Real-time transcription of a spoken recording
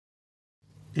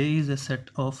A is a set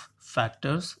of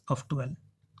factors of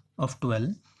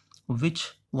 12,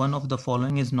 which one of the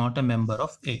following is not a member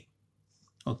of A.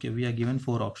 Okay, we are given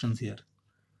four options here.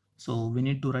 So we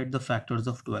need to write the factors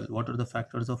of 12. What are the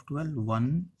factors of 12?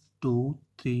 1, 2,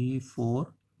 3,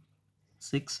 4,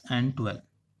 6 and 12.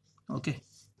 Okay,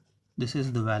 this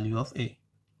is the value of A,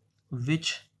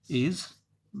 which is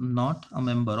not a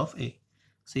member of A.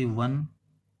 See, 1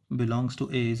 belongs to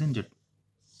A, isn't it?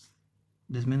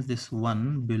 This means this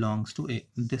 1 belongs to A.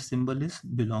 This symbol is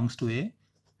belongs to A,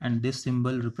 and this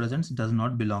symbol represents does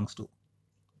not belongs to.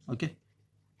 Okay,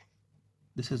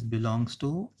 this is belongs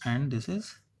to and this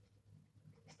is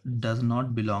does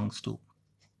not belongs to.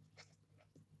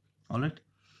 Alright,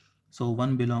 so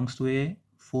 1 belongs to A,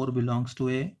 4 belongs to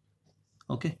A.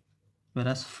 Okay,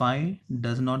 whereas 5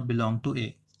 does not belong to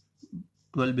A,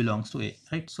 12 belongs to A,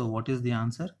 right? So what is the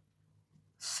answer?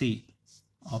 C.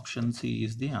 Option C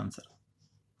is the answer.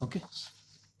 Okay.